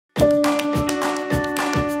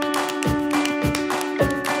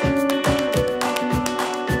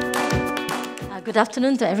Good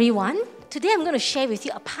afternoon to everyone. Today I'm going to share with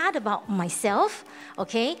you a part about myself,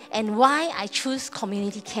 okay, and why I choose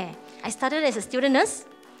community care. I started as a student nurse.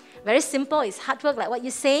 Very simple, it's hard work like what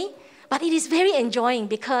you say, but it is very enjoying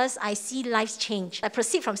because I see lives change. I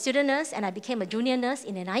proceeded from student nurse and I became a junior nurse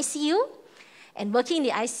in an ICU. And working in the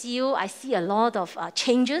ICU, I see a lot of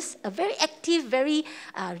changes, a very active, very,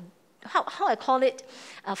 how I call it,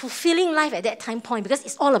 fulfilling life at that time point because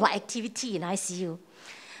it's all about activity in ICU.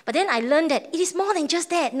 But then I learned that it is more than just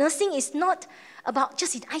that. Nursing is not about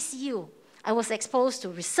just in ICU. I was exposed to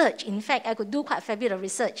research. In fact, I could do quite a fair bit of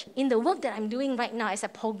research. In the work that I'm doing right now, as I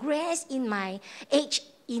progress in my age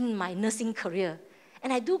in my nursing career,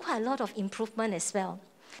 and I do quite a lot of improvement as well.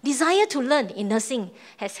 Desire to learn in nursing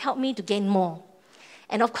has helped me to gain more.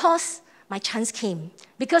 And of course, my chance came.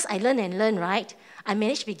 Because I learn and learn, right? I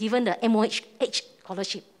managed to be given the MOH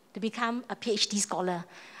scholarship to become a PhD scholar.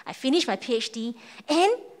 I finished my PhD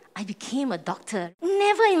and I became a doctor.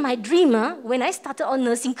 Never in my dream, when I started on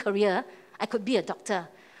nursing career, I could be a doctor.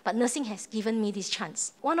 But nursing has given me this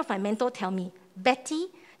chance. One of my mentors tell me, Betty,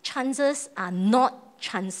 chances are not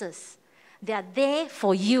chances. They are there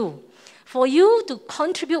for you to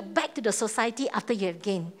contribute back to the society after you have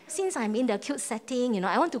gained. Since I'm in the acute setting,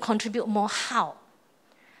 I want to contribute more. How?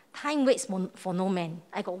 Time waits for no man.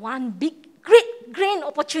 I got one big, great, grand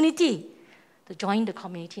opportunity to join the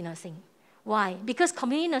community nursing. Why? Because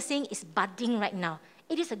community nursing is budding right now.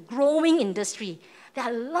 It is a growing industry. There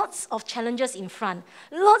are lots of challenges in front,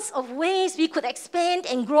 lots of ways we could expand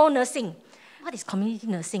and grow nursing. What is community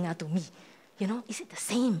nursing to me? Is it the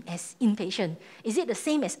same as inpatient? Is it the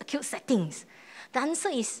same as acute settings? The answer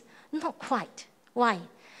is not quite. Why?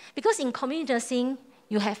 Because in community nursing,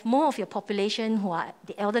 you have more of your population who are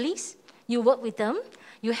the elderlies. You work with them.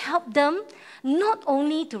 You help them not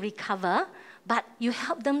only to recover, but you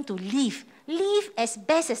help them to live as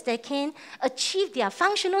best as they can, achieve their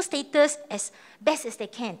functional status as best as they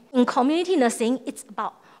can. In community nursing, it's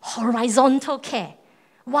about horizontal care.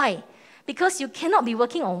 Why? Because you cannot be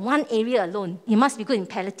working on one area alone. You must be good in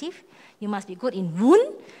palliative, you must be good in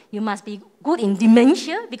wound, you must be good in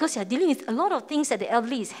dementia, because you're dealing with a lot of things that the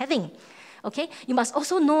elderly is having. Okay? You must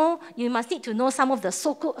need to know some of the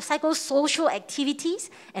psychosocial activities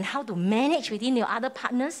and how to manage within your other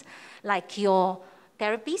partners, like your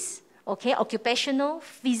therapists, okay, occupational,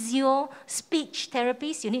 physio, speech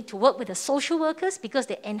therapists. You need to work with the social workers because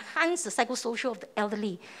they enhance the psychosocial of the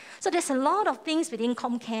elderly. So there's a lot of things within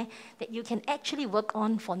ComCare that you can actually work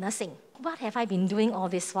on for nursing. What have I been doing all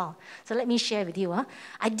this while? So let me share with you.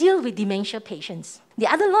 I deal with dementia patients. The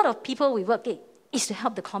other lot of people we work with is to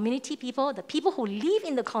help the community people, the people who live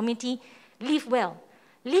in the community, live well,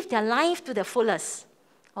 live their life to the fullest.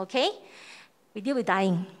 Okay? We deal with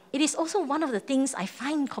dying. It is also one of the things I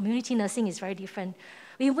find community nursing is very different.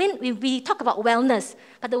 We talk about wellness,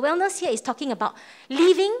 but the wellness here is talking about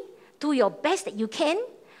living to your best that you can,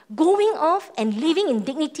 going off and living in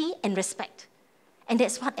dignity and respect. And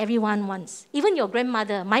that's what everyone wants. Even your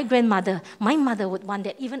grandmother, my mother would want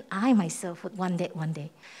that. Even I myself would want that one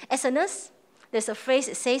day. As a nurse, there's a phrase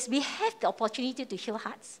that says, we have the opportunity to heal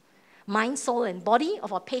hearts, mind, soul, and body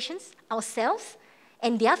of our patients, ourselves,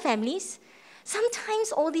 and their families.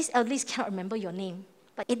 Sometimes all these elderlies cannot remember your name,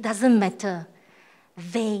 but it doesn't matter.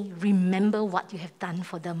 They remember what you have done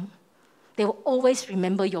for them. They will always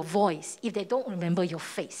remember your voice if they don't remember your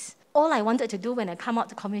face. All I wanted to do when I come out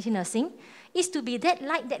to community nursing is to be that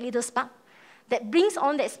light, that little spark, that brings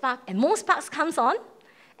on that spark, and more sparks comes on,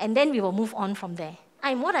 and then we will move on from there.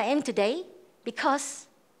 I'm what I am today because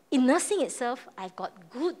in nursing itself, I've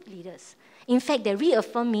got good leaders. In fact, they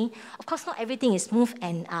reaffirm me. Of course, not everything is smooth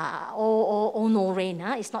and no rain.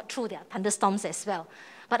 It's not true. There are thunderstorms as well.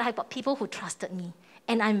 But I've got people who trusted me.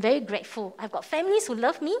 And I'm very grateful. I've got families who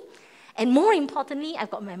love me. And more importantly,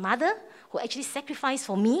 I've got my mother who actually sacrificed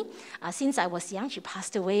for me since I was young. She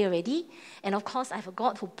passed away already. And of course, I have a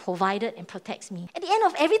God who provided and protects me. At the end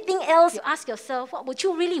of everything else, you ask yourself, what would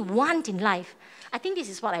you really want in life? I think this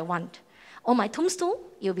is what I want. On my tombstone,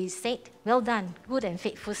 you'll be said, well done, good and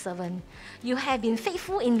faithful servant. You have been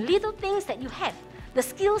faithful in little things that you have, the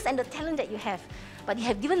skills and the talent that you have, but you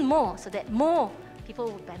have given more so that more people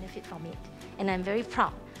will benefit from it. And I'm very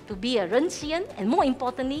proud to be a Ren Ci and more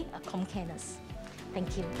importantly, a ComCare nurse.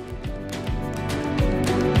 Thank you.